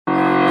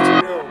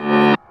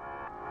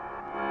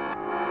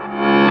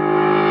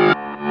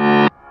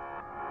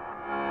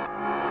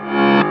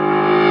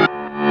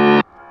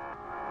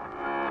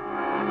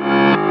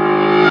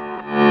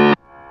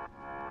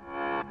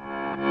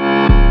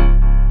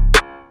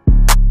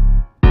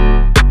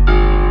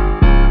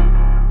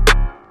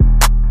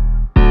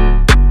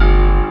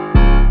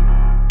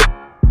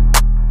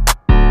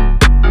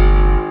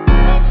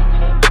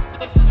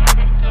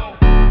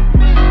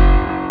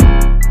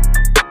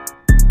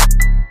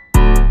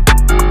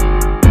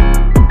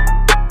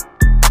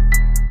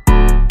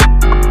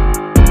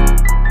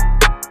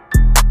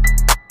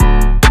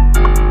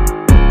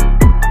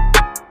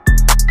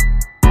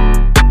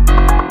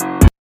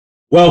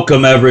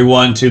Welcome,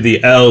 everyone, to the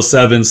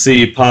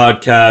L7C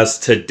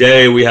podcast.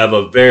 Today, we have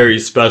a very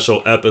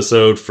special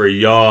episode for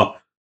y'all.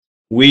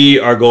 We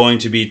are going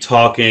to be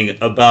talking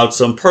about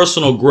some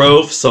personal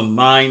growth, some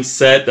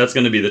mindset. That's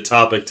going to be the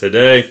topic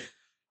today.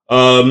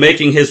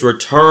 Making his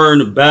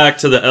return back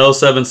to the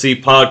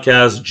L7C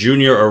podcast,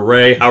 Junior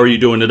Arrey. How are you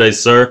doing today,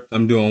 sir?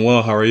 I'm doing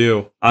well. How are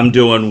you? I'm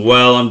doing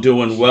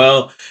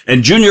well.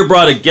 And Junior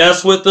brought a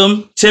guest with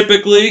him.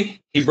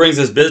 Typically, he brings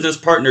his business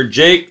partner,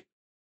 Jake.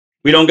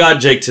 We don't got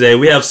Jake today.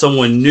 We have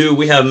someone new.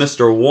 We have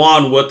Mr.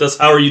 Juan with us.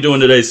 How are you doing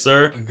today,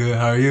 sir? I'm good.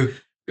 How are you?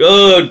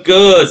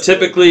 Good.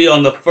 Typically,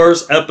 on the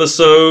first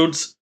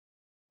episodes,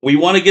 we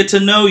want to get to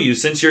know you.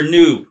 Since you're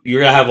new,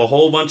 you're going to have a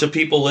whole bunch of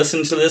people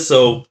listen to this.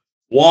 So,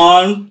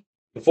 Juan,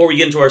 before we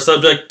get into our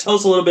subject, tell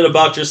us a little bit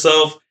about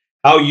yourself,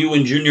 how you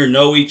and Junior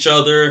know each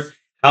other,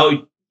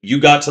 how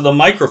you got to the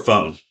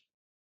microphone.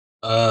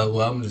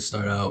 Well, I'm going to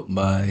start out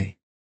by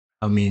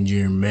how me and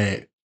Junior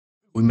met.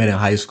 We met in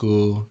high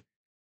school.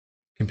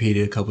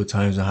 Competed a couple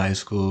times in high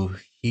school.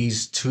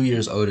 He's 2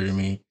 years older than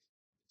me.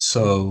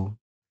 So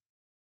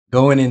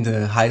going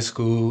into high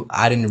school,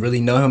 I didn't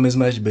really know him as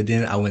much, but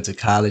then I went to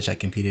college. I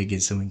competed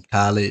against him in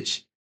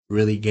college,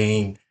 really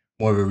gained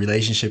more of a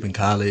relationship in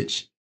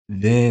college.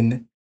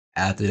 Then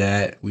after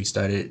that, we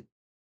started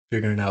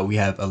figuring out we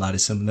have a lot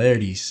of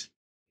similarities.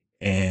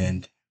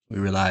 And we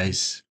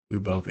realized we're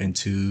both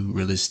into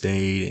real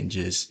estate and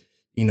just,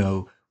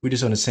 we're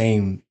just on the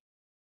same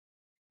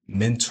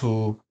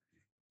mental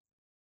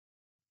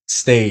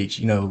stage.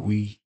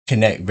 We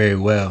connect very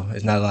well.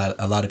 It's not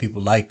a lot of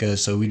people like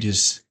us, so we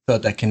just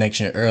felt that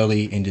connection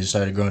early and just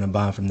started growing a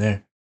bond from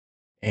there.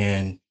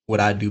 And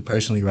what I do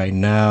personally right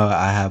now,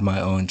 I have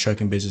my own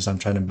trucking business I'm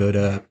trying to build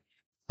up.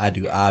 I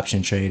do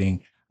option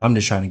trading. I'm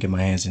just trying to get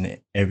my hands in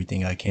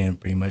everything I can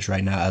pretty much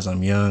right now as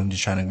I'm young,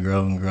 just trying to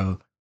grow and grow.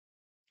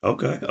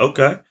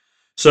 Okay.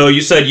 So you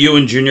said you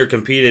and Junior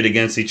competed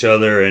against each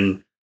other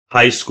in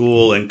high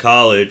school and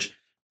college.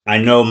 I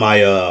know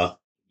my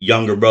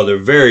younger brother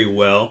very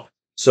well.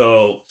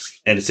 So,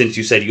 and since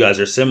you said you guys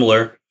are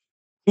similar,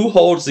 who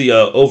holds the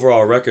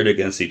overall record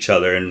against each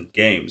other in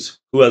games?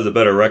 Who has a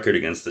better record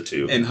against the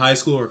two? In high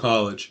school or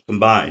college?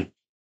 Combined.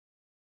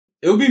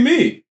 It would be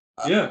me.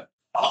 Yeah.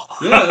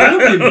 Yeah,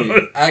 it would be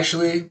me.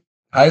 Actually,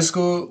 high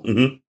school,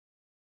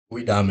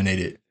 we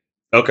dominated.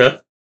 Okay.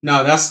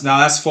 Now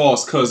that's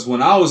false, because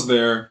when I was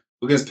there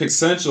against Pick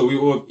Central, we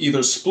would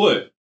either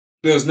split.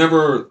 There was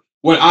never,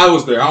 when I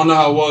was there, I don't know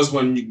how it was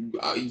when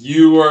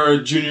you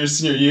were junior,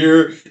 senior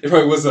year. It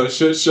probably was a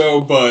shit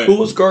show, but Who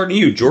was guarding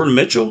you? Jordan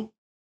Mitchell?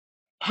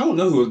 I don't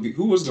know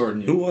who was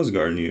guarding you. Who was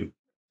guarding you?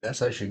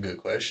 That's actually a good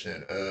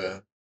question.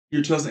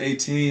 You're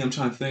 2018. I'm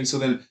trying to think. So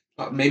then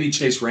maybe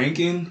Chase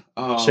Rankin,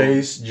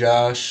 Chase,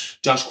 Josh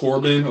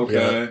Corbin.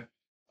 Okay.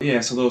 Yeah.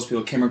 So those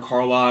people, Cameron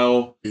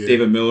Carlisle,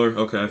 David Miller.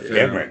 Okay. Fair.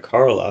 Cameron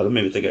Carlisle. That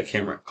made me think of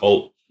Cameron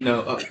Colt.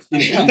 No,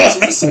 he's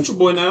a Central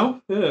boy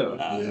now. Yeah.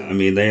 I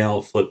mean, they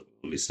all flip.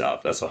 Let me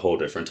stop. That's a whole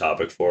different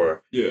topic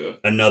for Yeah.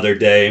 another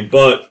day.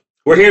 But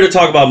we're here to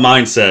talk about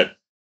mindset.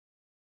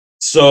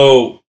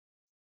 So,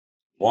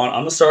 Juan, I'm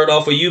going to start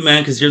off with you,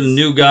 man, because you're the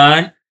new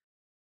guy.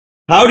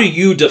 How do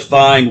you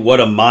define what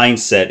a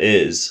mindset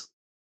is?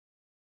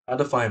 I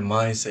define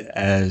mindset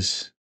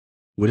as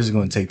what is it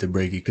going to take to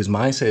break you? Because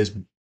mindset is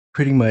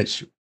pretty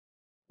much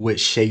what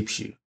shapes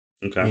you.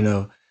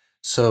 Okay.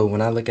 So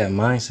when I look at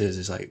mindsets,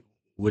 it's like,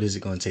 what is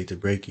it going to take to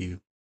break you?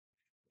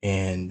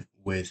 And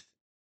with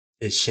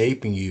it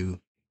shaping you,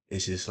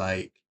 it's just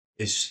like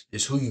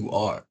it's who you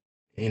are.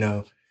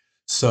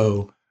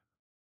 So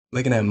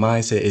looking at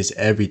mindset is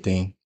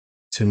everything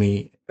to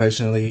me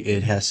personally.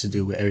 It has to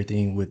do with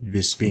everything with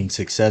just being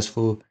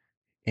successful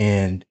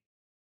and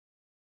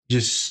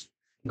just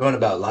going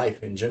about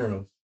life in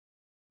general.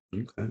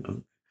 Okay.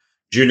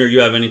 Junior,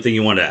 you have anything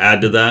you want to add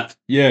to that?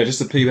 Yeah, just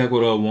to piggyback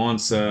what Juan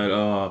said,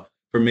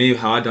 for me,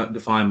 how I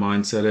define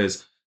mindset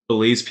is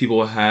beliefs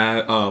people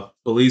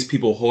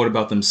hold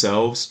about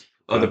themselves,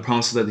 the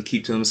promises that they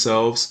keep to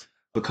themselves,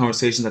 the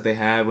conversations that they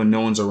have when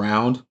no one's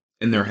around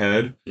in their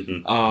head.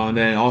 And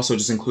then it also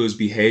just includes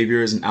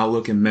behaviors and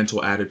outlook and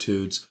mental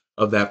attitudes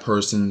of that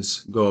person's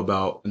go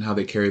about and how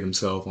they carry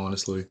themselves,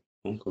 honestly.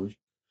 Okay.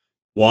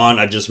 Juan,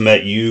 I just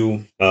met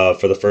you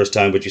for the first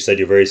time, but you said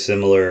you're very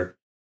similar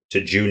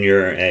to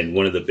Junior, and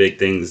one of the big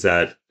things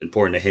that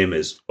important to him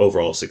is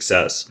overall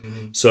success.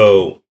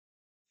 So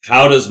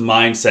how does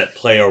mindset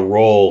play a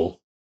role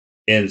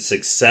in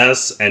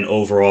success and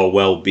overall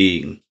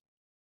well-being?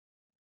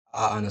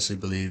 I honestly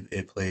believe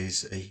it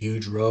plays a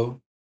huge role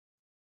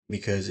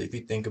because if you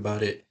think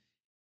about it,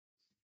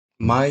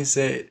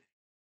 mindset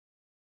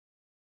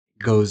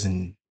goes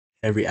in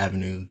every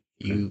avenue.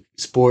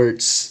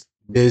 Sports,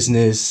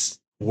 business,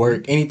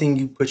 work, anything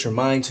you put your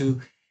mind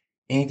to,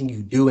 anything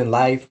you do in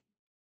life,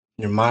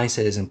 your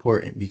mindset is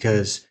important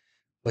because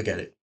look at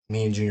it.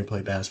 Me and Junior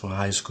played basketball in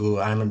high school.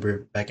 I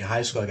remember back in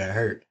high school, I got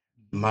hurt.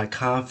 My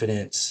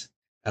confidence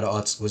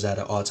was at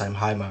an all-time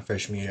high my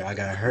freshman year. I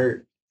got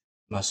hurt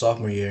my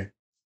sophomore year.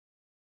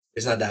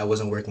 It's not that I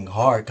wasn't working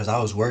hard because I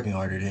was working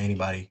harder than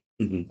anybody.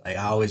 Like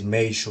I always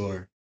made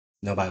sure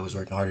nobody was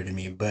working harder than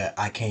me. But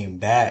I came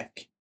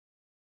back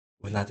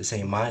with not the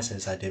same mindset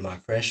as I did my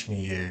freshman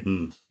year,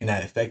 Mm. and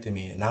that affected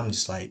me. And I'm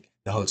just like,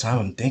 the whole time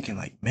I'm thinking,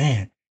 like,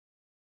 man,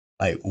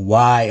 like,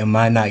 why am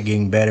I not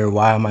getting better?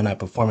 Why am I not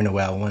performing the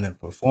way I want to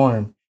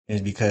perform? And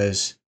it's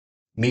because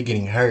me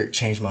getting hurt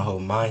changed my whole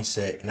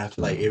mindset. And I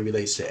feel like it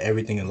relates to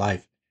everything in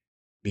life.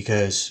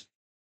 Because,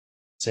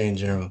 say in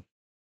general,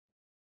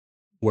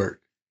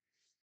 work,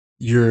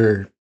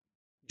 you're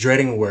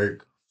dreading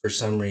work for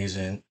some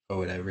reason or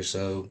whatever.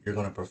 So you're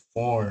going to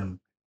perform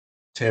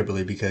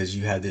terribly because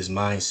you have this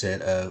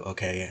mindset of,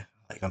 okay,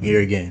 like I'm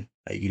here again.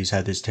 Like you just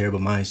have this terrible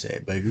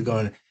mindset. But if you're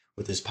going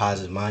with this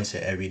positive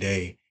mindset every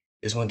day,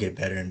 it's going to get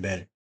better and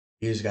better.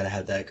 You just got to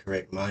have that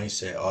correct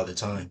mindset all the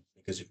time,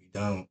 because if you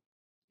don't,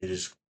 you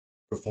just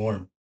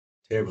perform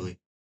terribly.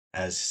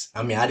 As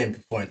I mean, I didn't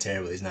perform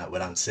terribly, is not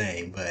what I'm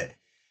saying, but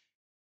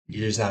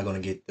you're just not going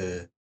to get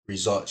the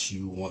results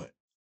you want.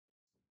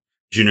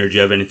 Junior, do you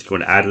have anything you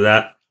want to add to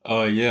that?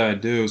 Yeah, I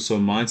do. So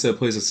mindset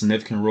plays a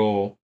significant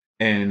role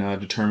in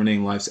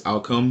determining life's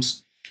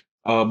outcomes.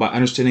 By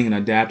understanding and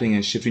adapting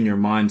and shifting your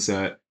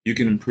mindset, you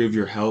can improve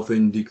your health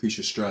and decrease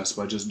your stress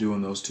by just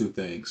doing those two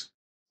things.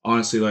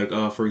 Honestly, like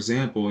for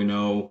example,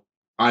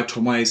 I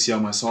tore my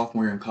ACL my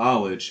sophomore year in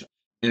college.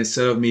 And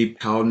instead of me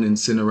pouting and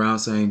sitting around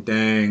saying,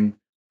 "Dang,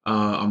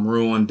 I'm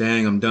ruined.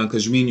 Dang, I'm done,"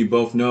 because me and you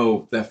both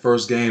know that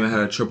first game I had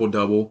a triple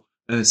double,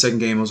 and the second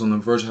game I was on the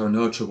verge of having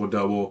another triple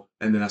double,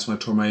 and then that's when I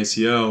tore my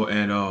ACL.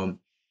 And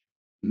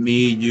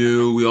me,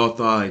 you, we all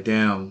thought, like,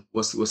 damn,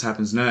 what's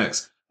happens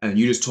next? And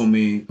you just told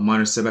me a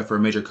minor setback for a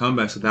major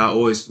comeback. So that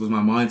always was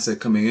my mindset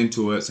coming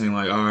into it, saying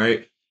like, all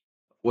right,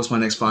 what's my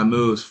next 5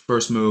 moves?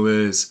 First move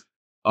is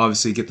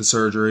obviously get the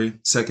surgery.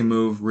 Second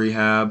move,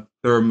 rehab.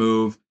 Third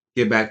move,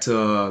 get back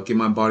to get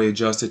my body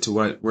adjusted to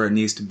where it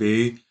needs to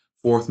be.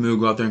 Fourth move,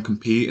 go out there and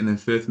compete. And then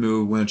fifth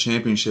move, win a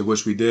championship,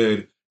 which we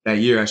did that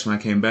year actually when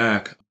I came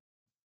back.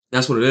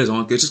 That's what it is.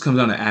 It just comes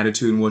down to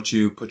attitude and what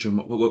you put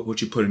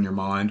in your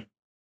mind.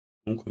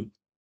 Okay.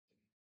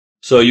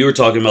 So you were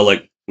talking about,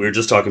 like, we were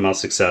just talking about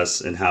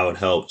success and how it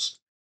helps.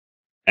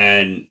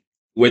 And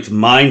with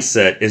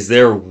mindset, is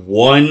there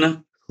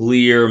one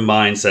clear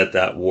mindset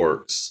that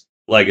works?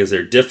 Like, is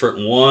there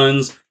different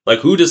ones? Like,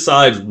 who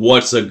decides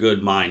what's a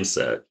good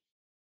mindset?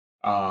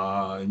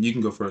 You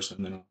can go first,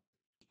 and then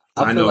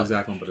I I feel know like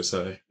exactly what I'm going to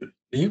say.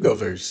 you go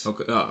first.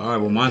 Okay. All right.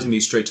 Well, mine's gonna be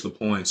straight to the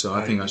point, so I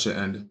Alright. think I should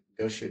end.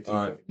 Go straight to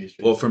All it. right. Get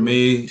straight Well, to for the point.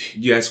 me,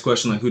 you asked a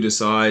question like, who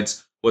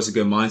decides what's a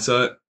good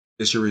mindset?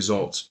 It's your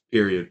results.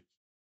 Period.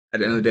 At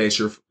the end of the day, it's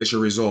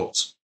your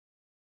results.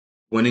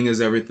 Winning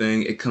is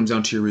everything. It comes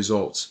down to your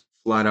results,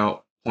 flat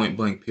out, point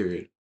blank.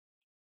 Period.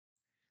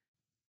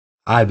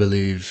 I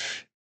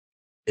believe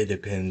it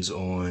depends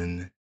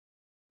on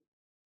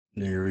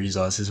your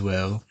results as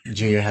well.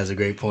 Junior has a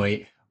great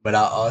point, but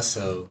I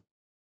also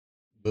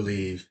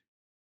believe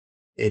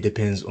it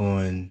depends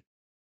on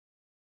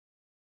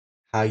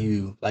how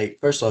you, like,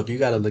 first off, you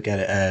got to look at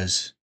it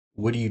as,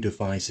 what do you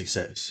define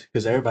success?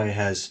 Because everybody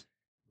has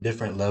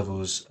different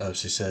levels of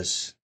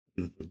success.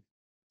 Mhm.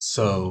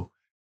 So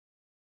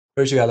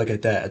first you got to look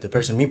at that. At the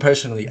person, me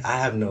personally, I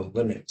have no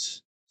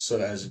limits. So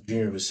as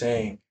Junior was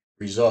saying,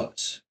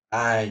 results.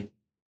 I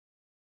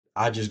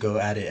just go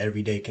at it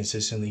every day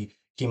consistently,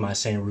 keep my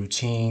same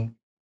routine,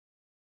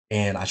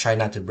 and I try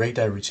not to break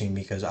that routine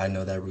because I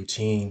know that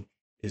routine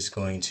is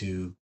going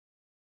to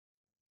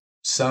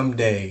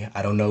someday,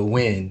 I don't know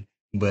when,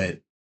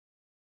 but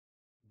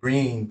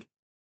bring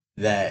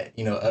that,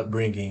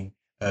 upbringing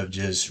of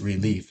just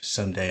relief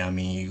someday. I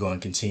mean, you're going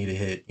to continue to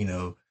hit,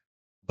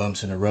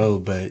 bumps in the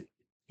road, but,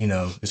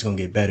 it's going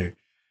to get better.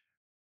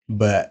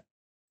 But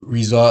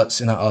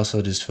results, and I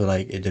also just feel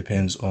like it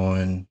depends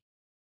on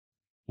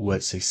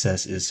what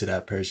success is to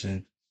that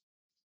person.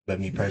 But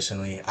me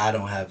personally, I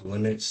don't have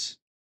limits.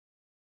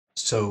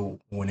 So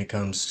when it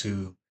comes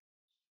to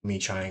me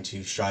trying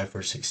to strive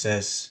for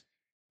success,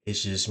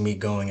 it's just me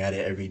going at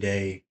it every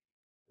day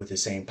with the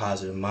same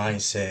positive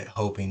mindset,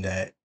 hoping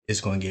that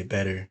it's going to get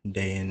better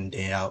day in and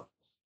day out.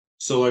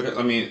 So, like,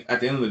 I mean,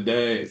 at the end of the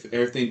day, if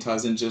everything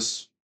ties in,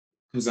 just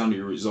comes down to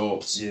your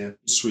results. Yeah.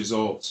 Just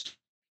results.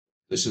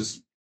 It's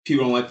just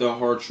people don't like the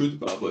hard truth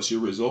about it, but it's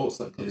your results.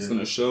 Like, it's Yeah.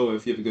 gonna show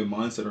if you have a good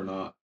mindset or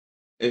not.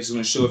 It's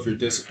going to show if you're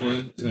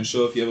disciplined. It's going to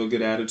show if you have a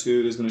good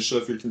attitude. It's going to show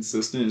if you're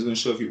consistent. It's going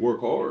to show if you work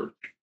hard.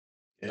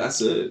 Yeah.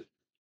 That's it.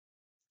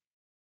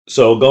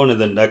 So going to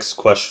the next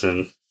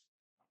question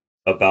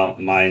about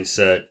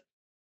mindset,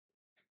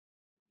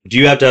 do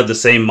you have to have the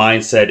same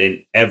mindset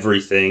in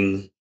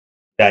everything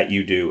that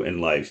you do in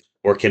life?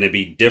 Or can it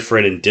be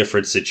different in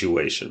different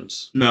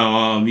situations?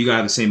 No, you got to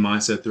have the same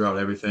mindset throughout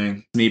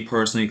everything. Me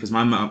personally, because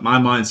my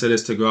mindset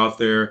is to go out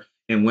there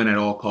and win at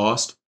all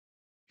cost.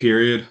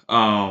 Period.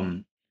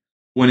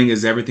 Winning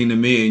is everything to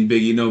me. And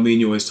Big, me and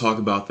you always talk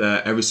about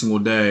that every single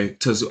day.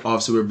 Because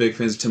obviously we're big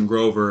fans of Tim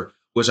Grover,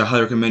 which I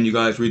highly recommend you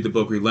guys read the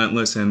book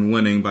Relentless and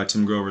Winning by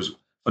Tim Grover's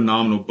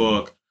phenomenal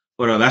book.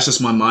 But that's just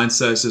my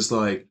mindset. It's just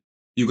like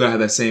you gotta have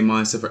that same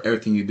mindset for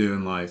everything you do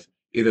in life.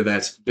 Either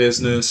that's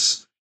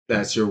business,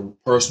 that's your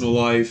personal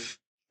life,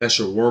 that's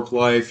your work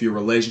life, your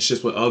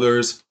relationships with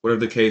others,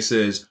 whatever the case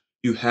is.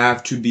 You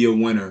have to be a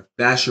winner.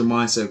 That's your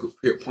mindset,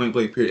 point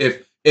blank,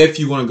 period. If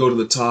you want to go to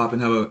the top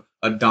and have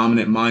a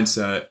dominant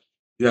mindset,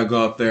 you gotta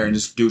go out there and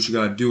just do what you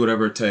gotta do,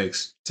 whatever it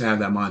takes to have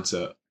that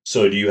mindset.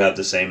 So do you have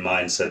the same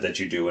mindset that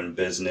you do in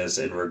business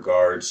in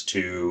regards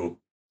to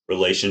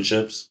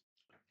relationships?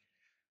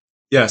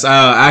 Yes,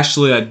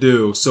 actually I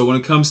do. So when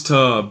it comes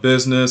to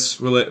business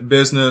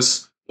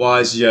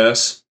wise,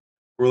 yes.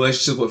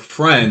 Relationship with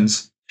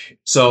friends.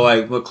 So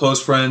like with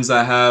close friends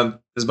I have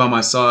is by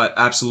my side,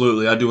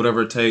 absolutely. I do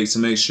whatever it takes to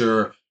make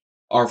sure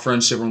our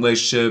friendship and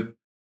relationship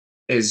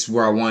is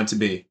where I want it to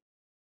be.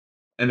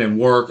 And then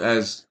work,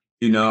 as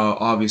you know,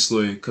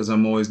 obviously, because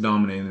I'm always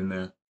dominating in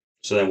there.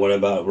 So then what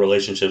about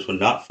relationships with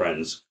not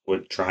friends,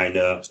 with trying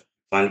to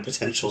find a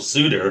potential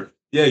suitor?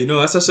 Yeah,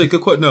 that's actually a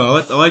good question. No,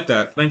 I like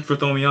that. Thank you for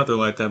throwing me out there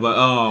like that.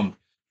 But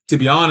to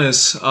be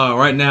honest,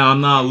 right now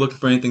I'm not looking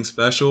for anything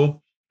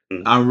special.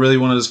 Mhm. I really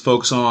want to just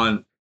focus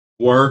on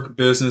work,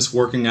 business,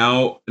 working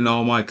out, and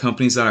all my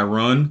companies that I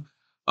run.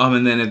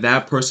 And then if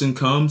that person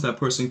comes, that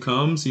person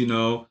comes.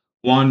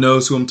 Juan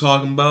knows who I'm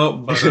talking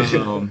about. But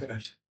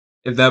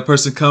if that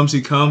person comes,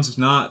 he comes. If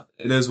not,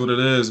 it is what it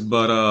is.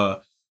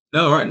 But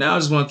no, right now I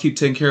just want to keep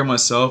taking care of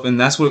myself, and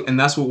that's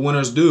what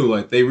winners do.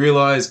 Like they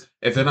realize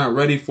if they're not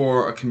ready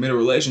for a committed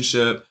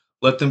relationship,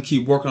 let them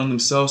keep working on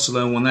themselves, so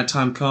that when that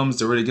time comes,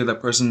 they're ready to give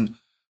that person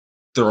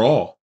their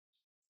all.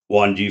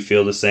 One, do you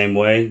feel the same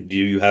way? Do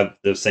you have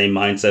the same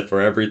mindset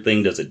for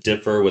everything? Does it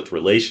differ with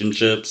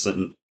relationships?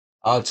 And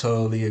I'll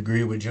totally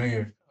agree with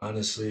Junior.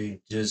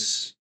 Honestly,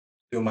 just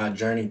through my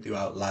journey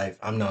throughout life,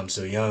 I know I'm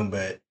still young,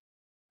 but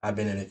I've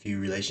been in a few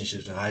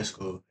relationships in high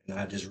school, and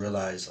I just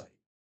realized like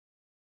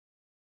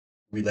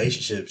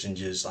relationships and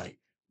just like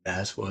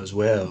basketball as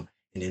well,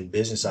 and then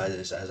business side of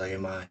this, as I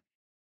get my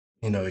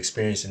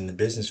experience in the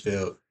business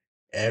field,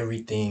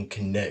 everything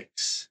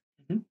connects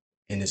Mhm.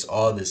 and it's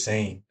all the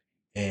same.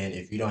 And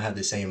if you don't have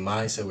the same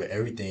mindset with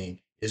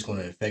everything, it's going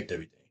to affect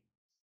everything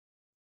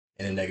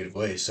in a negative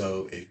way.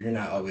 So if you're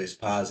not always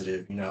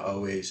positive, you're not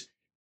always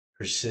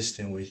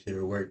persistent with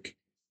your work,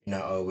 you're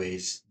not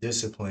always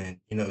disciplined,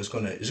 it's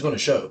gonna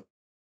show.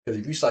 Because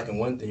if you slack in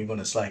one thing, you're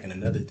gonna slack in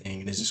another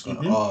thing, and it's just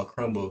gonna Mhm. all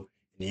crumble,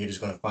 and you're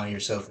just gonna find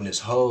yourself in this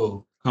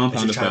hole that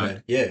Compound you're trying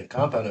effect. to, yeah,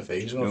 compound effect.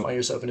 You're just gonna Yep. find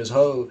yourself in this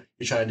hole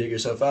you're trying to dig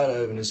yourself out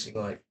of, and it's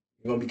like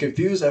you're gonna be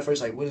confused at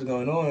first, like what is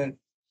going on?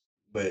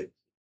 But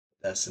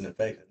that's an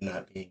effect of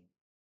not being,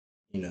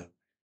 you know,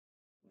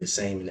 the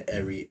same in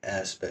every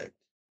aspect.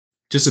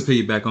 Just to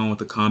piggyback on with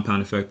the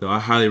compound effect, though, I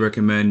highly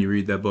recommend you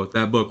read that book.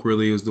 That book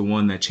really was the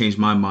one that changed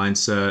my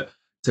mindset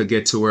to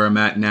get to where I'm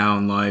at now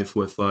in life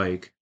with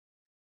like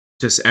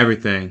just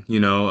everything.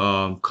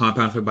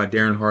 Compound Effect by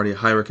Darren Hardy. I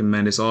highly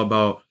recommend. It's all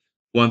about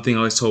one thing I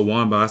always told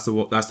Juan about.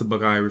 That's the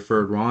book I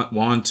referred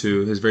Juan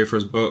to. His very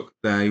first book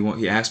that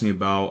he asked me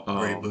about.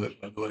 Great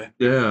book, by the way.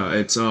 Yeah,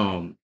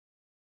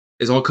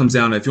 it all comes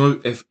down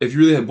to if you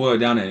really have boiled it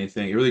down to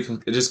anything,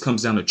 it just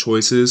comes down to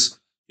choices.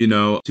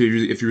 If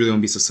you really want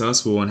to be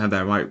successful and have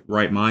that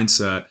right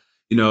mindset.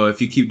 If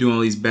you keep doing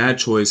all these bad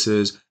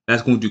choices,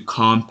 that's going to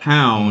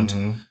compound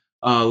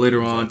Mm-hmm.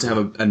 later on to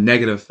have a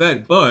negative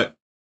effect. But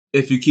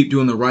if you keep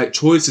doing the right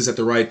choices at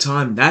the right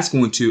time, that's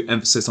going to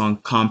emphasis on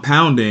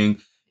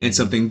compounding and Mhm.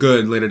 something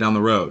good later down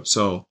the road.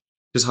 So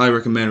just highly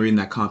recommend reading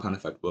that Compound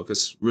Effect book.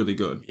 It's really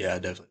good. Yeah, I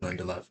definitely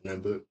learned a lot from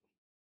that book.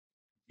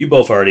 you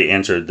both already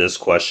answered this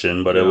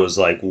question, but it Yeah. was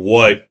like,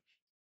 what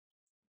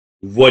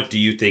do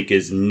you think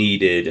is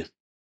needed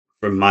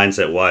for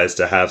mindset wise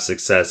to have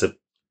success?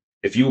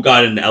 If you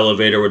got in an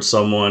elevator with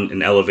someone,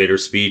 an elevator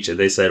speech, and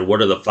they said,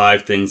 "What are the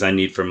 5 things I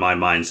need for my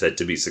mindset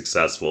to be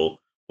successful?"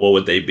 What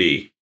would they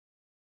be?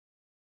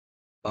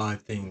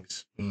 5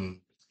 things.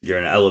 You're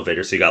in an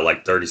elevator, so you got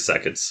like 30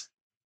 seconds.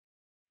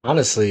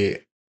 Honestly,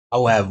 I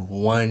will have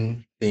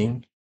one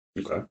thing,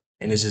 Okay.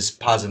 and it's just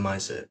positive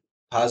mindset.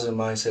 Positive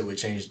mindset would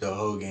change the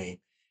whole game.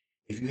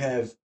 If you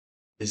have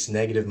this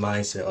negative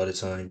mindset all the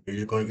time,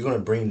 you're going to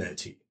bring that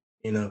to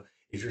you.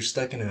 If you're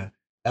stuck in a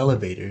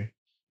elevator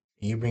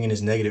and you bring in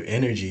this negative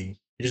energy,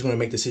 you're just going to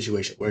make the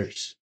situation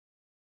worse.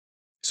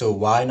 So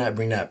why not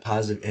bring that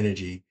positive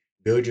energy,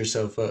 build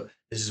yourself up?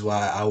 This is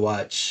why I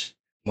watch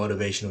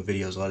motivational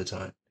videos all the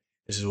time.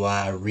 This is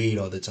why I read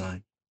all the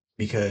time,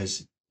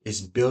 because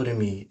it's building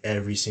me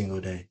every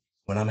single day.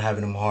 When I'm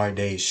having them hard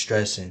days,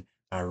 stressing,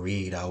 I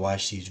read, I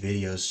watch these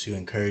videos to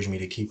encourage me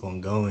to keep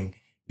on going,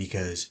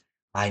 because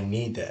I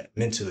need that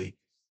mentally.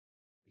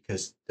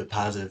 Because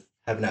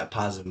having that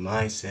positive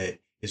mindset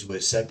is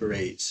what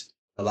separates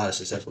a lot of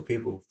successful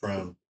people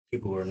from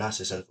people who are not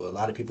successful. A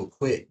lot of people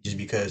quit just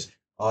because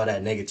all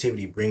that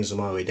negativity brings them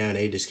all the way down.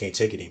 They just can't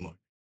take it anymore.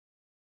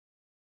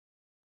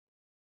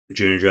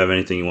 Junior, do you have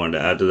anything you wanted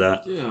to add to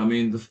that? Yeah, I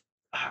mean,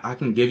 I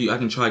can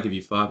try to give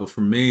you five, but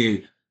for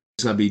me,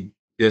 it's gotta be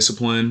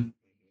discipline.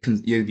 You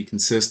gotta be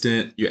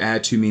consistent. Your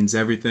attitude means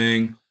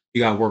everything.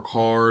 You gotta work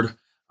hard,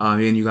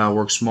 and you gotta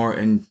work smart.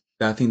 And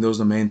I think those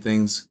are the main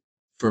things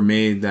for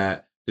me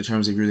that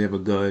determines if you really have a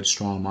good,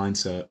 strong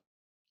mindset.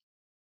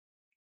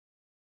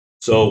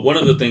 So one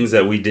of the things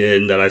that we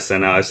did that I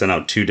sent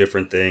out two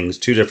different things,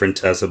 two different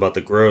tests about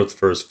the growth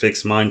versus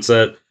fixed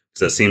mindset, because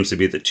that seems to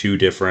be the two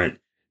different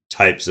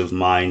types of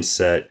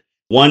mindset.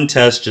 One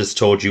test just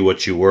told you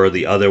what you were,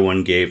 the other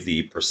one gave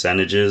the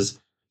percentages.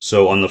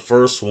 So on the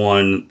first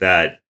one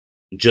that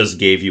just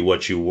gave you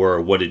what you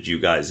were, what did you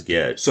guys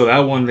get? So that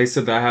one, they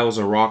said that I was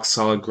a rock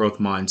solid growth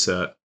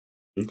mindset,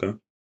 Okay.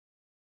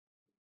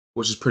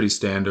 which is pretty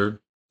standard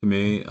to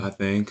me, I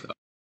think.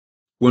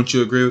 Wouldn't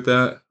you agree with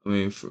that? I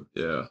mean,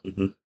 yeah.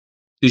 hmm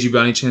Did you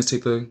by any chance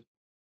take the?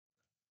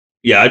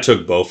 Yeah, I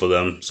took both of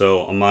them.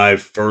 So on my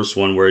first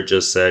one where it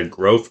just said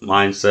growth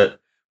mindset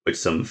with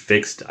some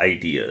fixed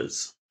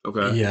ideas.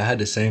 Okay. Yeah, I had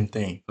the same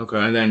thing. Okay,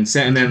 and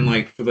then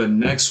like for the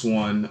next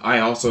one, I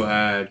also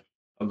had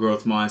a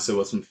growth mindset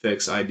with some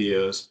fixed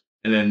ideas,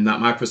 and then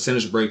my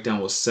percentage breakdown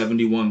was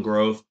 71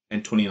 growth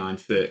and 29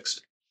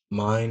 fixed.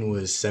 Mine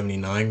was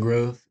 79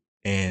 growth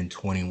and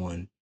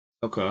 21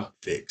 Okay.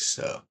 fixed.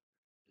 So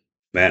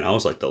Man, I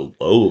was like the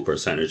low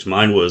percentage.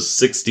 Mine was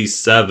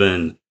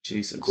 67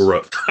 Jesus.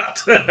 growth.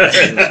 You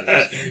gotta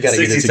get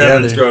it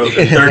 67 together. growth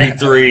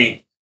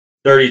and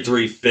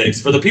 33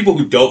 fixed. For the people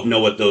who don't know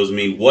what those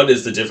mean, what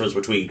is the difference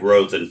between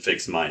growth and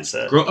fixed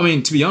mindset? I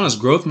mean, to be honest,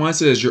 growth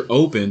mindset is you're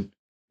open.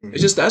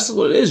 It's just that's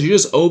what it is. You're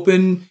just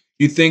open.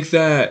 You think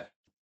that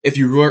if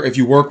you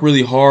work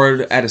really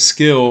hard at a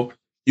skill,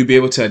 you'll be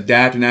able to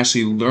adapt and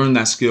actually learn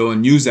that skill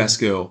and use that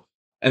skill.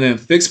 And then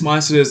fixed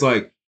mindset is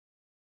like,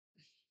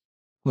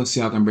 let's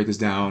see how I can break this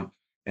down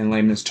in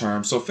layman's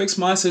terms. So fixed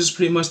mindset is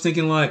pretty much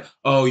thinking like,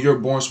 oh, you're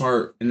born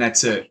smart and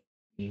that's it.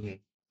 Mhm.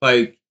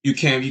 Like you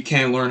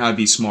can't learn how to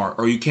be smart,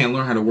 or you can't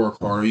learn how to work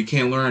hard, or you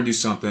can't learn how to do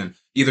something.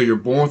 Either you're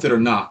born with it or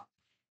not.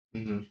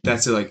 Mhm.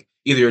 That's it. Like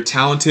either you're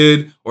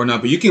talented or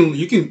not. But you can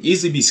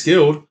easily be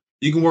skilled.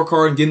 You can work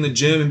hard and get in the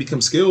gym and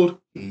become skilled.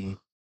 Mhm.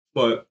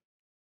 But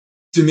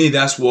to me,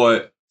 that's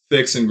what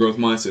fixed and growth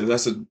mindset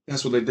is.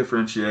 That's what they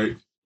differentiate.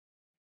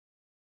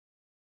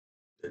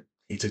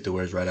 He took the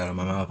words right out of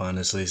my mouth,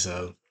 honestly.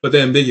 So But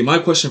then, Biggie, my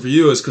question for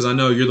you is because I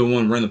know you're the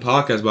one running the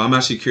podcast, but I'm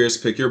actually curious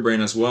to pick your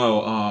brain as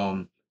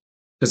well.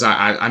 Because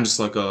I'm just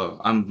like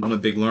I'm a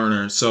big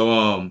learner.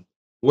 So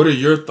what are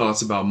your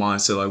thoughts about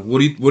mindset? Like,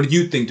 what do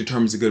you think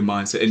determines a good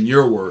mindset in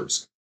your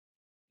words,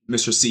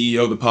 Mr.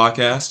 CEO of the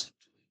podcast?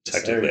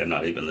 Technically, I'm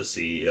not even the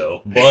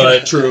CEO,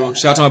 but True.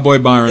 Shout out to my boy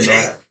Byron,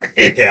 though.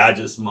 yeah, I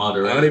just I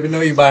moderate. don't even know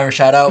you, Byron.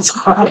 Shout out.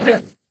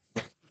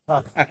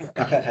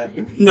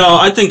 No,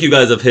 I think you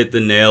guys have hit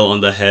the nail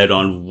on the head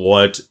on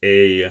what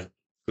a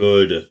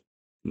good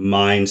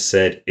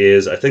mindset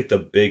is. I think the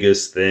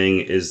biggest thing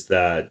is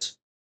that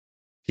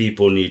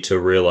people need to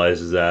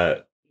realize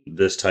that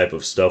this type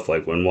of stuff,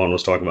 like when Juan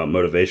was talking about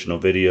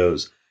motivational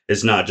videos,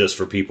 it's not just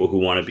for people who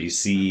want to be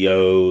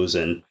CEOs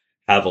and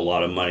have a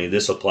lot of money.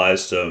 This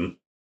applies to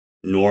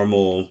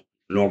normal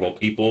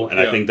people, and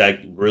I Yeah. think that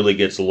really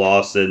gets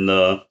lost in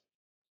the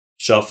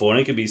shuffle. And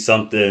it could be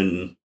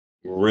something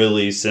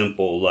really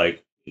simple,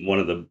 like one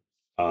of the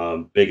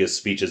biggest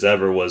speeches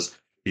ever was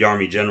the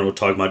Army general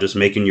talking about just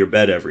making your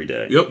bed every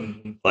day. Yep.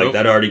 Mhm. Like Yep.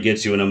 that already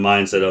gets you in a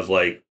mindset of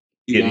like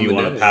getting you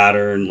on a day.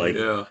 pattern, like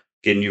Yeah.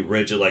 getting you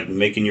rigid, like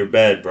making your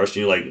bed,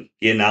 brushing you, like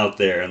getting out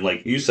there. And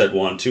like you said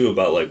one too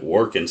about like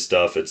work and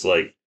stuff. It's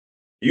like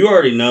you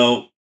already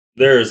know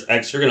there's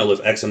X, you're gonna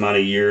live X amount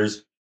of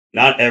years.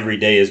 Not every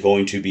day is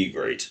going to be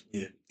great.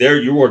 Yeah. There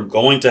you are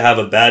going to have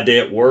a bad day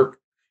at work.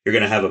 You're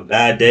gonna have a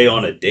bad day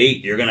on a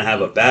date. You're gonna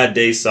have a bad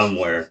day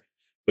somewhere.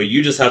 But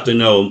you just have to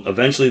know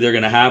eventually they're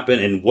gonna happen,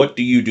 and what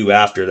do you do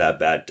after that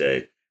bad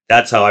day?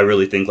 That's how I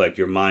really think like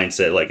your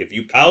mindset. Like if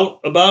you pout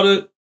about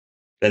it,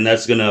 then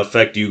that's going to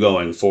affect you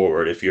going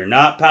forward. If you're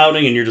not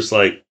pouting and you're just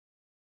like,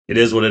 it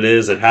is what it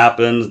is, it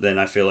happens, then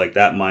I feel like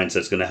that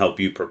mindset's going to help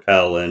you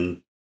propel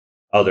in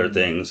other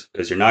things,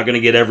 because you're not going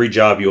to get every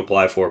job you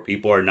apply for.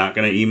 People are not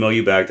going to email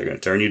you back. They're going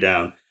to turn you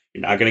down.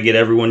 You're not going to get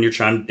everyone you're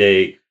trying to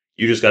date.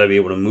 You just got to be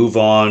able to move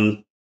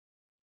on,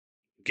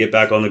 get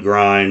back on the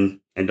grind,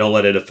 and don't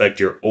let it affect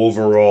your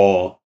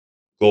overall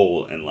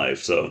goal in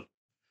life. So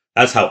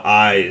that's how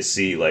I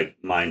see like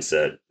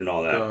mindset and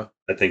all that. Yeah.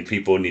 I think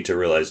people need to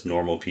realize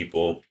normal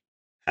people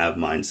have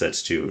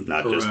mindsets too,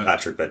 not just Correct.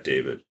 Patrick Bet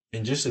David.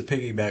 And just to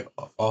piggyback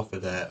off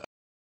of that,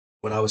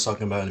 what I was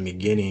talking about in the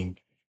beginning,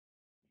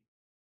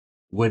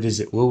 what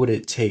would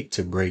it take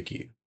to break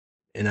you?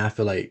 And I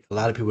feel like a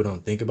lot of people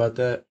don't think about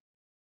that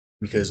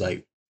because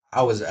like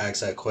I was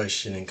asked that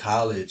question in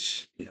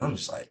college. I'm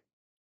just like,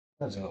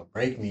 that's gonna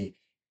break me.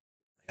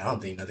 I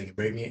don't think nothing can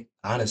break me,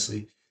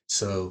 honestly.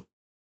 So,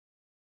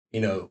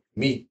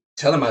 me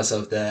telling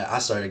myself that, I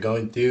started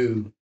going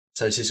through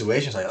such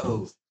situations like,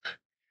 oh,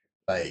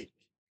 like,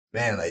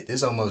 man, like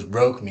this almost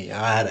broke me.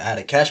 I had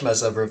to catch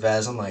myself real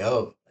fast. I'm like,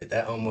 oh, like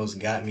that almost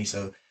got me.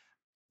 So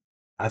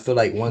I feel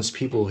like once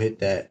people hit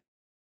that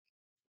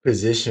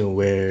position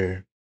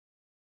where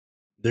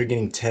they're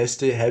getting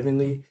tested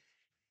heavenly,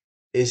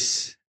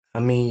 I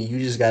mean, you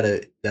just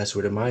gotta, that's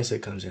where the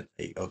mindset comes in.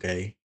 Like,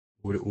 okay,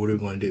 what are we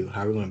gonna do?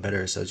 How are we gonna better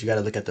ourselves? You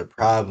gotta look at the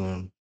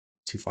problem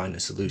to find a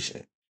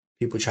solution.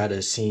 People try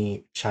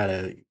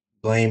to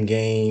blame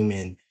game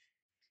and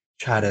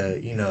try to,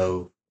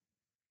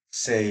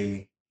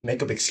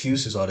 make up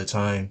excuses all the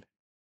time.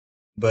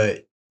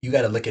 But you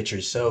got to look at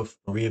yourself,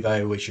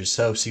 reevaluate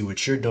yourself, see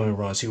what you're doing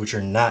wrong, see what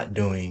you're not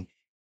doing,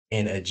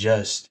 and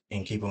adjust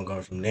and keep on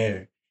going from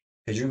there.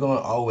 Because you're going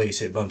to always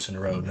hit bumps in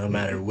the road, no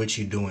matter what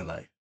you do in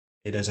life.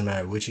 It doesn't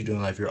matter what you do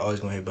in life, you're always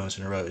going to hit bumps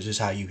in the road. It's just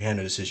how you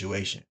handle the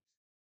situation.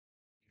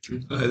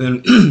 And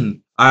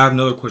then I have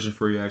another question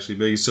for you, actually,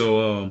 Biggie.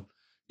 So,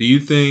 do you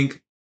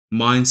think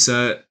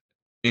mindset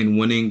and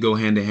winning go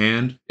hand in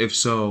hand? If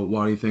so,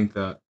 why do you think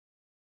that?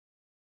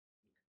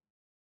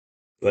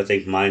 Do I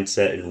think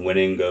mindset and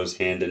winning goes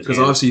hand in hand? Because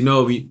obviously,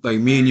 like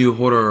me and you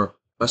hold our,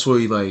 that's what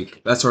we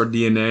like, that's our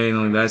DNA,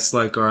 and like that's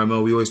like our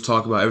MO. We always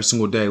talk about every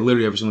single day,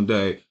 literally every single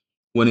day.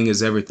 Winning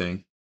is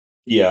everything.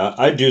 Yeah,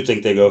 I do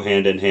think they go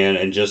hand in hand.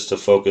 And just to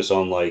focus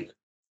on, like,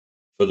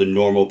 for the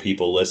normal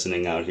people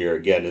listening out here,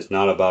 again, it's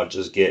not about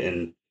just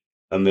getting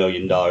 $1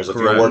 million. If you're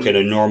Correct. working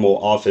a normal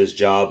office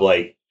job,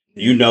 like,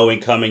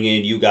 and coming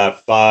in, you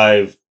got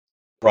 5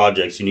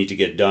 projects you need to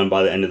get done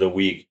by the end of the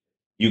week.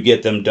 You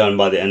get them done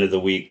by the end of the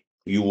week,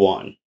 you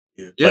won.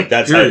 Yeah, Like,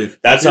 that's period.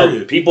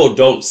 how people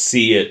don't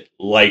see it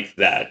like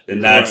that,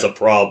 and that's a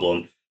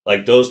problem.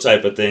 Like, those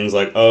type of things,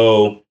 like,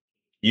 oh,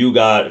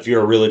 if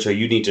you're a realtor,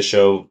 you need to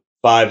show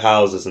 5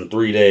 houses in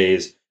 3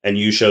 days, and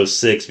you show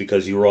 6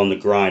 because you were on the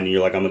grind, and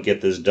you're like, I'm gonna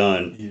get this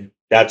done. Yeah.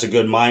 That's a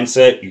good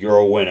mindset. You're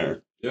a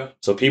winner. Yeah.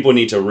 So people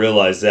need to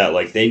realize that,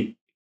 like,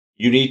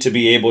 you need to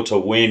be able to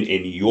win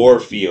in your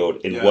field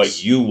in Yes.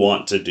 what you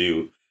want to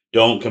do.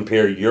 Don't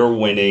compare your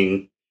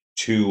winning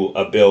to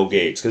a Bill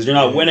Gates, because you're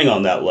not winning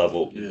on that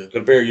level. Yeah.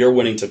 Compare your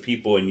winning to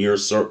people in your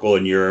circle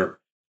and your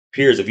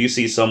peers. If you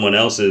see someone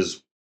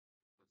else's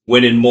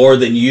winning more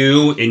than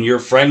you in your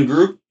friend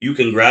group, you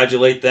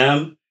congratulate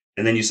them,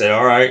 and then you say,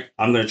 all right,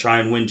 I'm going to try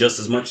and win just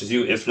as much as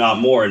you, if not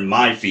more, in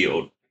my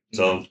field.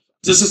 So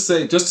just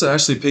to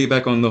actually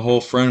piggyback on the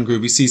whole friend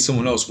group, you see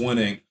someone else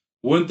winning.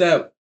 Wouldn't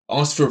that,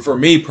 honestly, for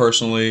me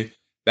personally,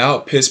 that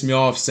would piss me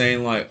off,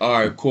 saying like, all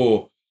right,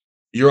 cool,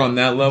 you're on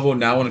that level,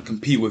 now I want to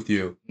compete with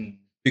you.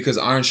 Because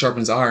iron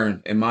sharpens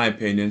iron, in my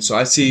opinion. So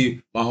I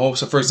see so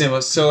for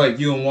example, so like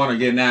you and Juan are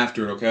getting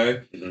after it,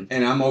 okay? Mhm.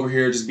 And I'm over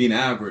here just being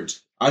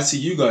average. I see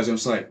you guys, I'm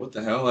just like, what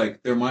the hell?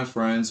 Like, they're my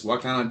friends. Why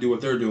can't I do what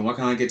they're doing? Why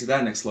can't I get to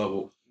that next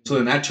level? So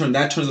then that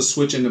turns a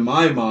switch into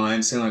my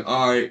mind, saying like,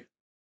 all right,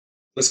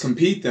 let's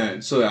compete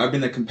then. So I've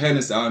been the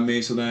competitive out of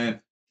me. So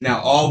then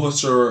now all of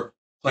us are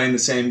playing the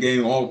same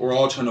game. We're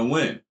all trying to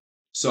win.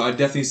 So I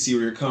definitely see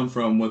where you're coming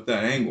from with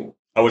that angle.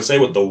 I would say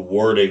with the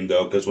wording,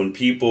 though, because when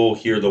people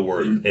hear the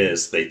word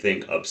piss, they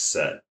think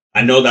upset.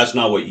 I know that's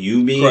not what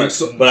you mean, Correct.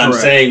 So- but I'm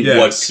correct. saying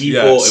Yes,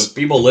 if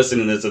people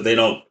listening to this, if they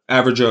don't,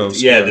 Average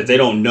Joes. that they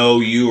don't know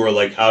you or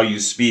like how you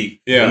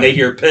speak, Yeah. when they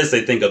hear piss,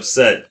 they think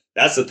upset.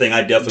 That's the thing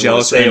I definitely want to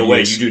Jealous stay away.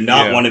 envious. You do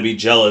not Yeah. want to be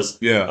jealous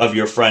Yeah. of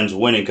your friends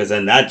winning, because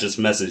then that just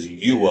messes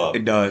you up.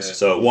 It does.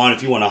 So, Juan,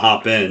 if you want to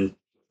hop in.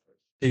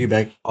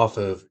 Piggyback off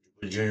of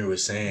what Junior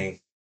was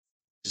saying,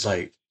 it's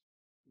like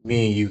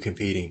me and you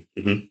competing.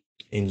 Mhm.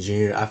 In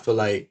Junior, I feel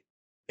like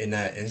in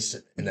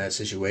that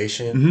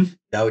situation, Mhm.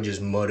 that would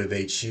just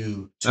motivate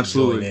you to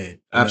Absolutely. join in.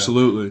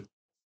 Absolutely.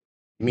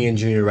 Me and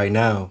Junior right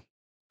now,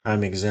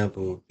 prime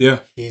example. Yeah.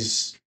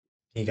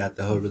 He got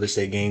the whole real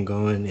estate game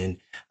going, and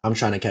I'm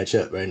trying to catch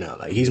up right now.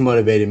 Like, he's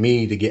motivated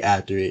me to get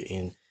after it,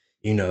 and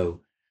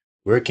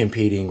we're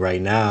competing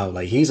right now.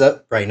 Like, he's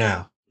up right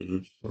now,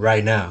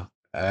 right now.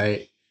 All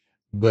right,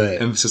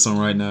 but Emphasis on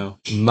right now.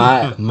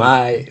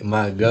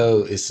 my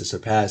goal is to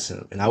surpass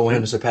him, and I want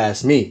him to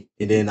surpass me,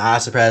 and then I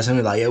surpass him.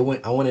 And like,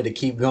 I wanted to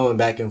keep going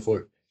back and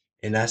forth,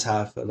 and that's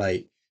how I feel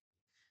like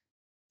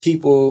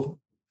people.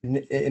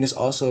 And it's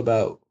also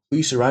about who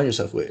you surround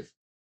yourself with.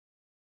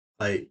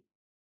 Like,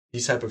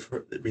 these type of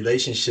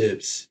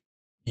relationships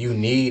you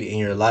need in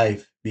your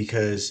life,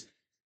 because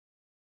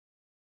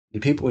the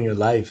people in your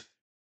life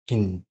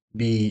can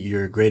be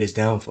your greatest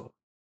downfall.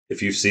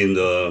 If you've seen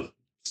the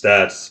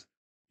stats,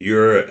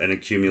 you're an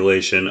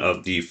accumulation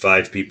of the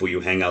 5 people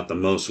you hang out the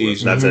most with.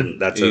 Easily.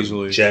 That's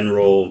Easily. a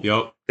general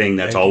thing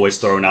that's always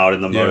thrown out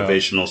in the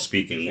motivational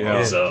speaking world.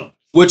 Yeah. So,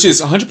 which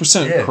is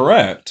 100%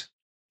 correct,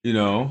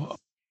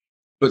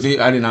 But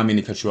I did not mean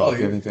to cut you off.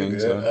 Anything?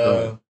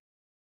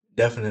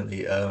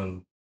 Definitely.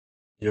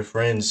 Your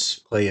friends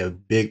play a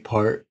big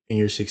part in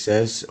your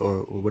success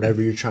or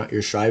whatever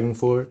you're striving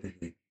for,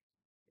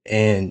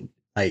 and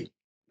like,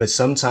 but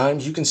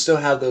sometimes you can still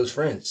have those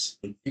friends.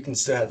 You can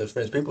still have those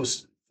friends. People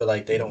feel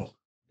like they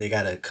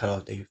gotta cut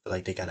off. They feel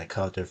like they gotta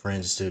cut off their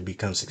friends to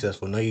become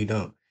successful. No, you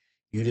don't.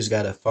 You just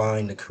gotta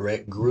find the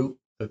correct group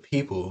of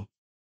people,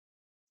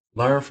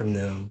 learn from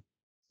them,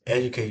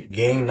 educate,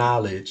 gain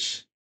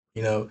knowledge.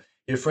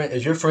 If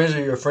your friends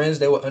are your friends,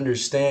 they will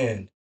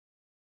understand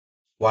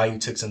why you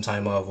took some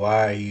time off.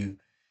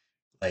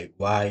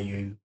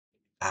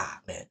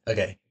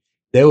 Okay.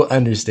 They will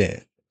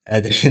understand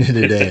at the end of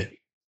the day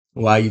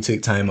why you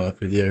took time off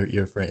with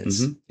your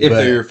friends. If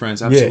they're your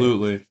friends,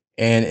 absolutely.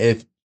 And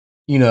if,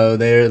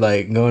 they're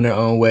like going their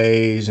own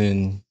ways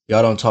and,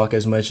 y'all don't talk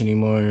as much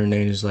anymore, and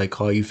they just like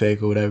call you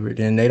fake or whatever,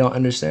 then they don't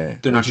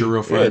understand. They're not your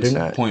real friends. Yeah,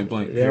 they're not. Point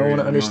blank. They don't want to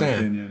in my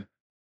understand. opinion.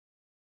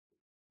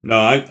 No,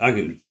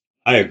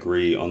 I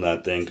agree on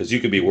that thing because you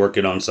could be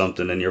working on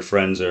something and your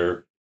friends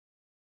are.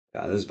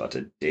 God, this is about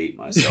to date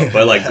myself,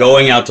 but like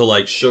going out to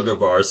like Sugar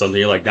Bar or something,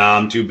 you're like, nah,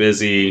 I'm too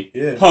busy.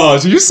 Yeah. Oh,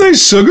 did you say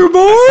Sugar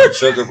Bar?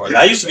 Sugar Bar.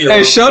 That used to be.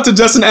 Hey, shout out to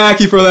Justin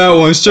Aki for that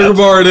one. Sugar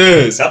Bar it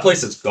is. That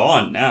place is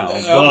gone now.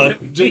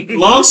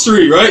 Long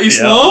Street, right?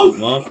 East Long?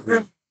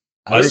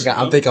 I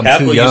think I'm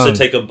Capital too young. used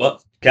to take a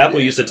bus. Capital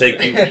used to take.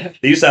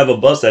 They used to have a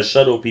bus that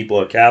shuttle people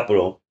at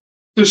Capital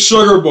The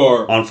Sugar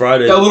Bar. on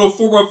Friday. That little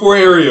 4x4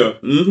 area.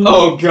 Mhm.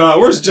 Oh, God.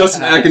 Where's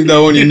Justin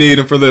Akindoe when you need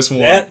him for this one?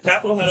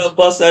 Capital had a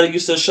bus that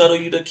used to shuttle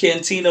you to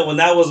Cantina when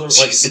that was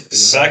like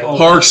back on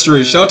Park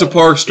Street. Shout out to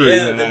Park Street.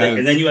 Yeah, man.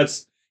 and then you had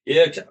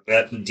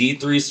at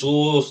D3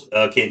 schools,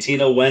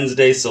 Cantina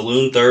Wednesday,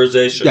 Saloon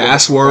Thursday,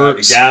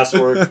 Gasworks.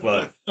 Gasworks,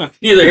 but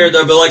neither here nor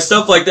there. But like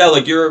stuff like that,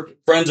 like your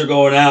friends are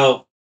going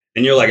out,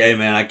 and you're like, "Hey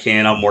man, I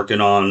can't. I'm working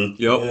on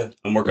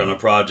a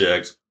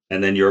project,"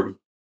 and then you're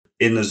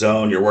in the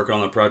zone. You're working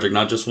on the project,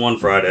 not just one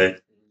Friday,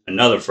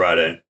 another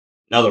Friday.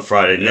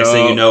 Next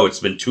thing you know, it's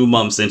been 2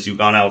 months since you've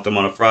gone out with them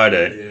on a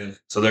Friday. Yeah.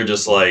 So they're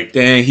just like,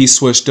 dang, he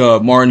switched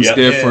up. Martin's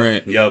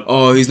different. Yep.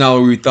 Oh, he's not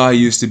what we thought he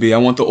used to be. I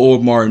want the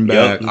old Martin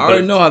back. I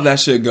already know how that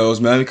shit goes,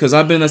 man, because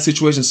I've been in that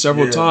situation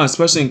several times,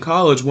 especially in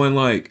college when,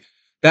 like,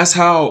 that's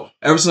how,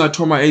 ever since I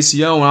tore my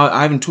ACL, when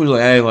I even tweeted,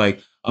 like, hey,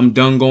 like, I'm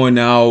done going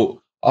out.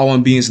 All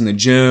I'm being is in the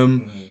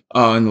gym,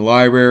 in the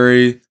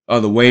library,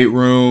 the weight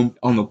room,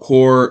 on the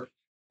court.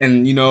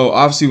 And, you know,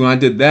 obviously when I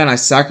did that, I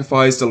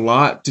sacrificed a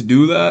lot to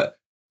do that.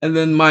 And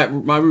then my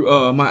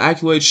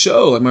accolades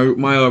show, like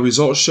my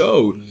results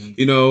showed.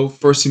 You know,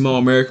 first team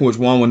All-American, which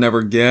Juan will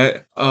never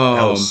get.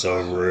 that was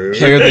so rude.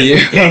 Player of the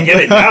year. Can't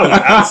get it now.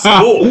 That's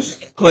cool.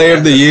 Player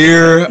of the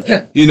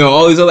year. You know,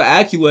 all these other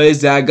accolades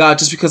that I got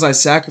just because I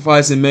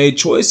sacrificed and made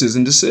choices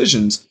and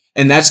decisions.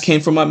 And that just came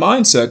from my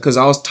mindset because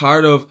I was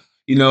tired of,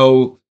 you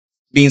know,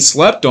 being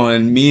slept on.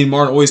 And me and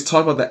Martin always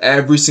talk about that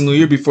every single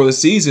year before the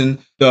season.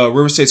 The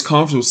River State's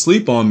conference would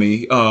sleep on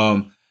me.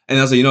 And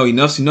I was like, you know,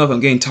 enough's enough.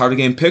 I'm getting tired of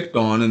getting picked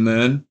on. And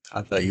then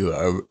I thought you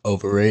were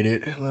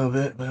overrated a little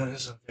bit, but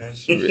it's okay.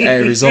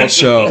 Hey, results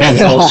show.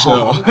 Results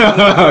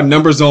show.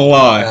 Numbers don't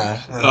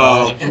lie.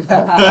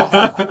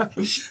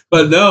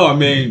 But no, I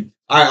mean,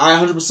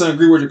 I 100%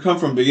 agree where you come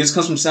from. But it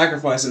comes from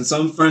sacrifice. And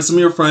some of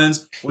your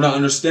friends will not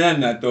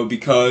understand that, though,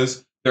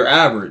 because they're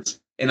average.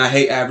 And I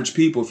hate average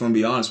people, if I'm going to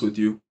be honest with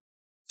you.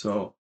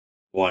 So,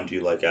 Juan, do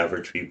you like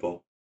average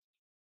people?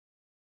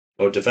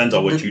 Well, it depends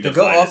on what you To define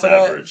go as off of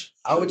that, average.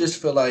 I would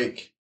just feel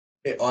like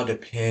it all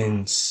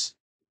depends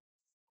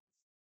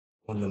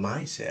on the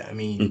mindset. I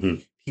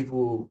mean,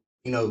 people,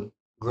 you know,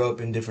 grow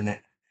up in different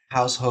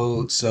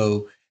households,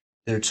 so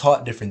they're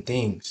taught different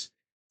things.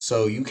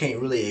 So you can't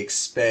really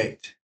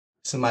expect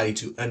somebody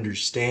to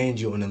understand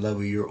you on the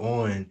level you're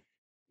on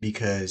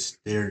because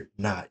they're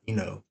not, you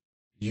know,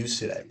 used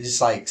to that. It's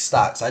just like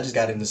stocks. I just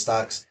got into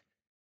stocks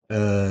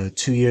 2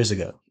 years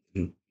ago.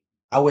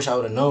 I wish I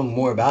would have known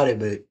more about it,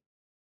 but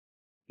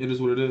it is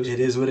what it is. it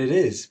is what it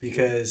is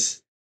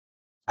because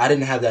I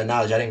didn't have that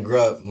knowledge. I didn't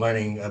grow up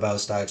learning about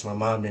stocks. My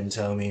mom didn't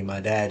tell me.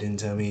 My dad didn't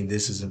tell me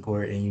this is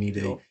important. You need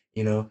to,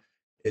 you know,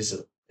 it's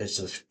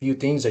a few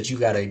things that you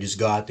got to just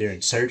go out there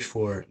and search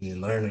for and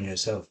learn on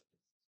yourself.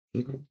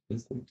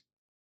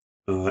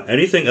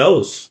 Anything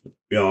else,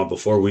 you know,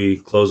 before we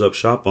close up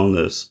shop on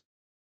this?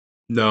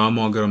 No, I'm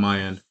all good on my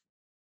end.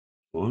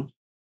 Juan?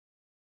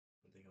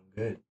 I think I'm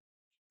good.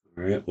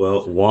 All right.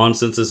 Well, Juan,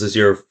 since this is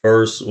your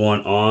first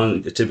one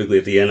on, typically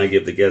at the end I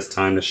give the guests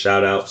time to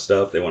shout out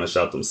stuff. They want to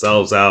shout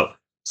themselves out,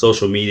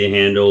 social media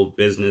handle,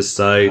 business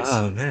sites,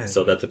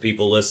 so that the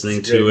people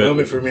listening to it.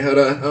 Moment for me. Hold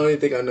on. I don't even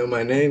think I know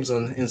my names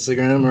on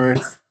Instagram or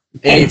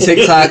any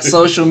TikTok,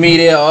 social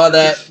media, all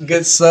that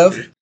good stuff.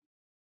 You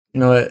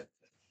know what?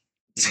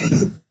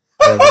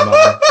 Never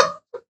mind.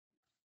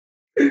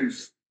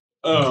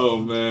 Oh,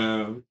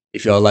 man.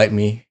 If y'all like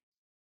me,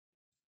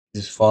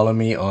 just follow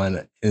me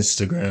on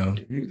Instagram.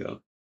 There you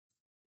go.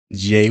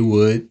 J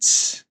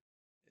Woods,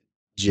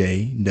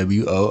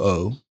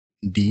 JWOODS,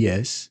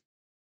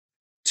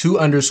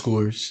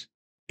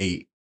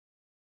 2_8.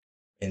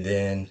 And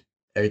then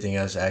everything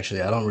else,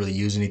 actually, I don't really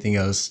use anything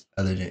else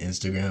other than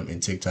Instagram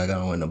and TikTok. I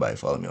don't want nobody to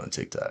follow me on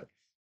TikTok.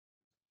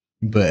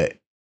 But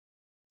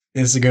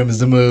Instagram is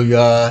the move,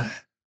 y'all.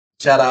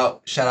 Shout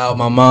out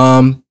my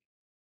mom,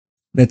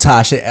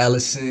 Natasha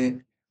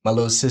Ellison, my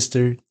little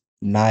sister,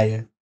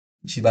 Naya.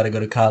 She about to go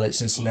to college,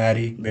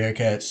 Cincinnati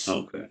Bearcats.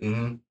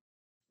 Okay.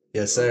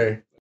 Yes,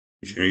 sir.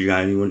 Sure, you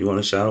got anyone you want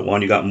to shout out?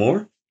 Juan, you got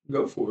more?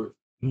 Go for it.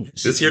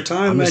 This is your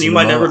time, man. You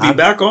might never be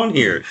back on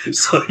here,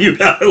 so you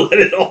gotta let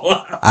it all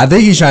out. I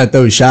think he's trying to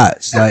throw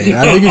shots. Like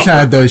I think he's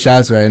trying to throw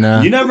shots right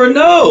now. You never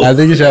know. I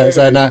think he's trying to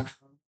right now.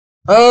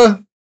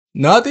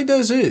 No, I think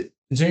that's it.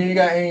 Junior, you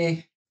got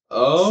any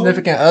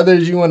significant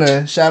others you want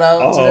to shout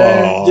out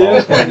today?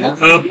 Yeah.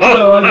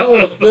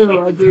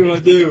 I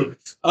do.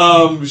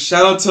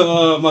 Shout out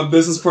to my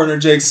business partner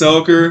Jake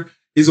Selker.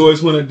 He's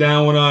always holding it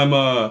down when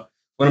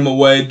when I'm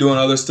away doing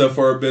other stuff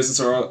for our business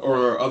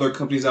or other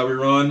companies that we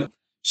run.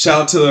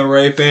 Shout out to the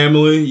Arrey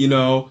family. You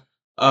know,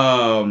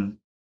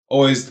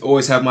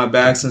 always have my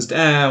back since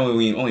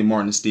only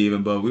Martin and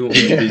Steven, but we won't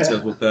get into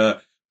details with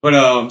that. But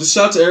just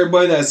shout out to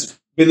everybody that's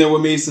been there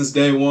with me since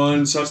day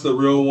one. Shout out to the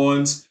real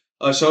ones.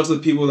 Shout out to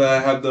the people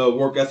that have the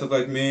work ethic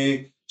like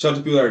me. Shout out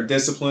to people that are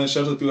disciplined.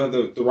 Shout out to the people that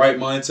have the right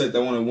mindset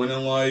that want to win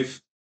in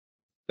life.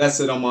 That's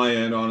it on my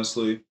end,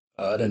 honestly.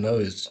 I didn't know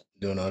he was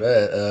doing all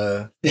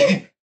that.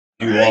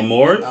 You want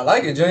more? I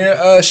like it,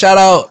 Junior. Shout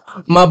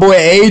out my boy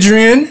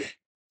Adrian.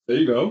 There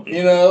you go.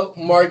 You know,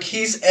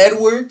 Marquise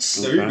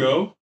Edwards. There you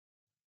go.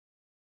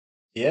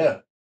 Yeah.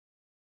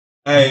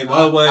 Hey,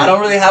 by the way, I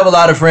don't really have a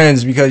lot of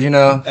friends because, you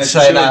know,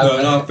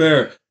 not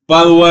fair.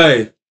 By the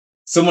way,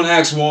 someone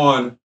asked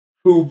Juan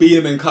who beat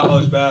him in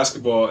college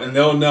basketball, and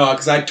they'll know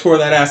because I tore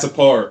that ass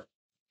apart.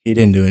 He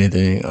didn't do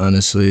anything,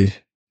 honestly.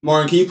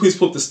 Martin, can you please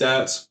pull up the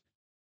stats?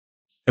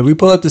 If we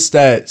pull up the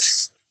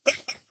stats,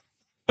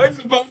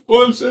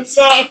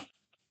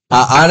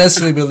 I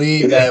honestly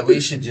believe that we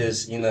should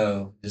just, you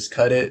know, just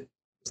cut it.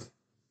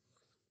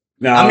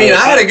 No, I mean,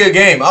 I had a good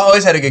game. I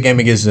always had a good game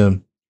against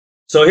them.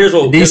 So here's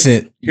what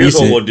decent. What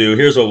we'll do.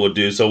 Here's what we'll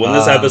do. So when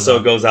this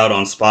episode goes out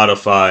on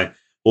Spotify,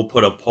 we'll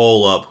put a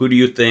poll up. Who do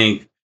you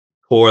think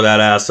tore that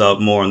ass up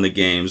more in the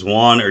games,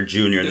 Juan or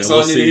Junior? And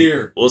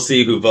then we'll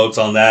see who votes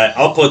on that.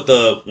 I'll put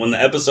when the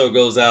episode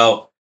goes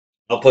out,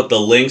 I'll put the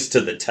links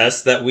to the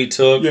tests that we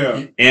took.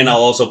 Yeah. And I'll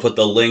also put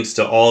the links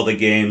to all the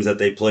games that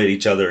they played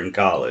each other in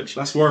college.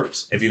 That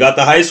works. If you got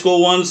the high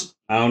school ones,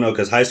 I don't know,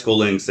 because high school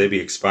links, they be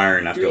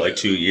expiring after like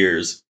 2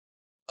 years.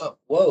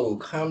 Whoa,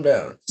 calm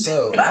down.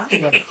 So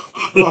I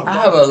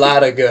have a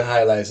lot of good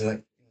highlights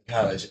in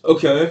college.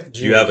 Okay.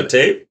 Do you have a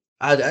tape?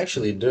 I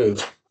actually do.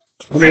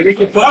 I mean, we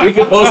can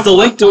post a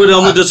link to it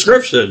on the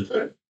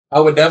description. I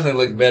would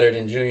definitely look better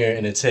than Junior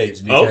in the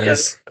tapes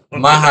because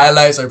my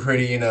highlights are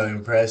pretty, you know,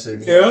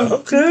 impressive. Yeah.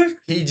 Okay.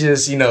 He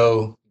just, you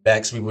know,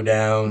 backs people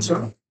down.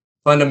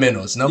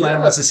 Fundamentals. Nobody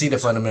wants to see the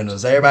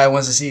fundamentals. Everybody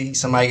wants to see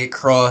somebody get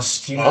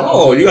crossed. You know?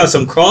 Oh, you got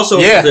some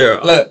crossover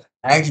there. Look,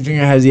 ask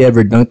Junior, has he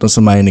ever dunked on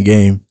somebody in the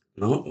game?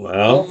 No.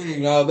 Well,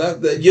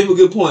 that you have a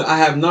good point. I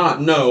have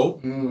not. No.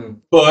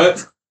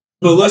 But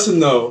listen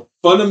though,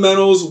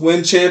 fundamentals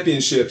win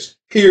championships.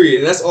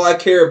 Period. That's all I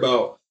care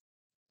about.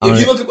 If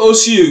you look up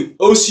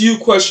OCU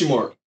question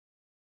mark.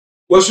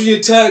 West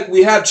Virginia Tech,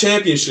 we have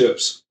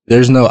championships.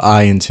 There's no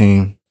I in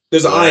team.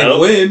 There's an I in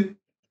win.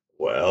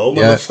 Well,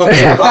 yeah.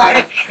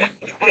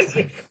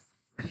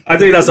 I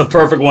think that's a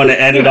perfect one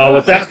to end it on.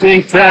 With that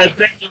being said,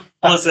 thank you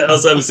for the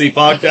L7C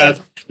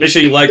podcast. Make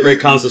sure you like, rate,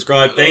 comment,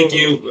 subscribe. Thank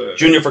you,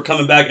 Junior, for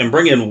coming back and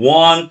bringing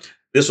Juan.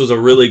 This was a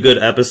really good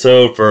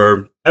episode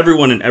for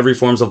everyone in every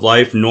forms of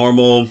life.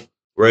 Normal,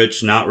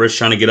 rich, not rich,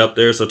 trying to get up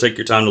there. So take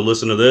your time to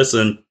listen to this.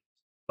 And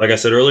like I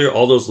said earlier,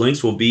 all those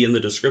links will be in the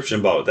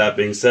description. But with that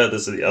being said,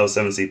 this is the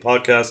L7C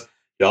podcast.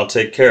 Y'all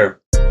take care.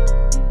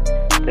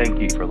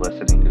 Thank you for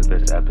listening to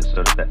this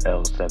episode of the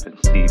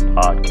L7C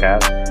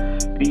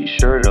podcast. Be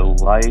sure to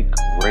like,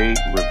 rate,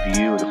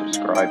 review, and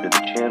subscribe to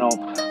the channel.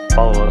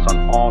 Follow us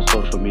on all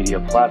social media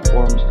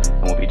platforms,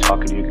 and we'll be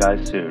talking to you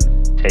guys soon.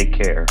 Take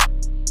care.